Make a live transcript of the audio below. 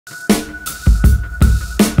In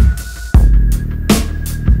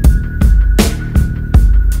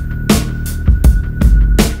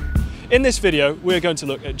this video, we're going to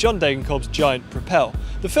look at John Degenkolb's Giant Propel.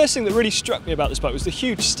 The first thing that really struck me about this bike was the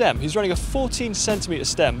huge stem. He's running a 14cm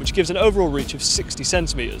stem, which gives an overall reach of 60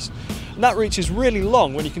 centimeters. And that reach is really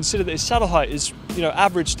long when you consider that his saddle height is,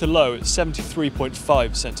 average to low at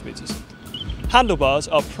 73.5 centimeters. Handlebars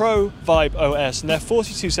are Pro Vibe OS, and they're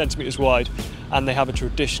 42 centimeters wide, and they have a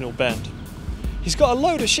traditional bend. He's got a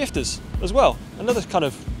load of shifters as well. Another kind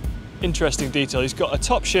of interesting detail, he's got a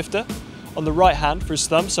top shifter on the right hand for his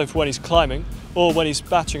thumb, so for when he's climbing, or when he's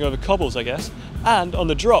battering over cobbles, I guess. And on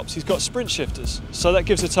the drops, he's got sprint shifters. So that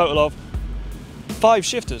gives a total of 5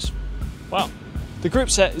 shifters. Wow. The group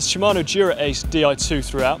set is Shimano Dura-Ace Di2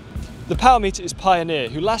 throughout. The power meter is Pioneer,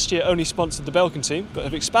 who last year only sponsored the Belkin team, but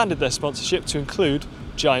have expanded their sponsorship to include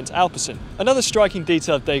Giant Alpe. Another striking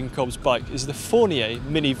detail of Degenkolb's bike is the Fournier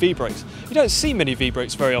mini V-brakes. You don't see mini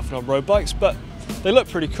V-brakes very often on road bikes, but they look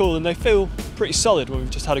pretty cool and they feel pretty solid when we've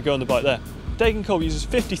just had a go on the bike there. Degenkolb uses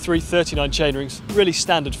 53/39 chainrings, really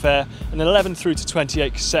standard fare, and an 11 through to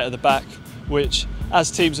 28 cassette at the back, which,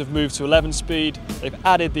 as teams have moved to 11 speed, they've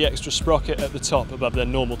added the extra sprocket at the top above their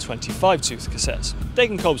normal 25 tooth cassettes.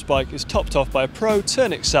 Degenkolb's bike is topped off by a Pro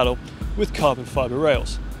Turnix saddle with carbon fibre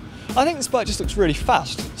rails. I think this bike just looks really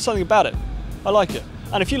fast, something about it. I like it.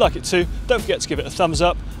 And if you like it too, don't forget to give it a thumbs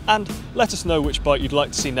up and let us know which bike you'd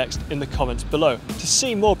like to see next in the comments below. To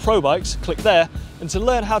see more pro bikes, click there, and to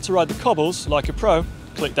learn how to ride the cobbles like a pro,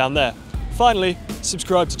 click down there. Finally,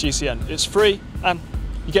 subscribe to GCN. It's free and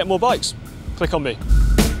you get more bikes. Click on me.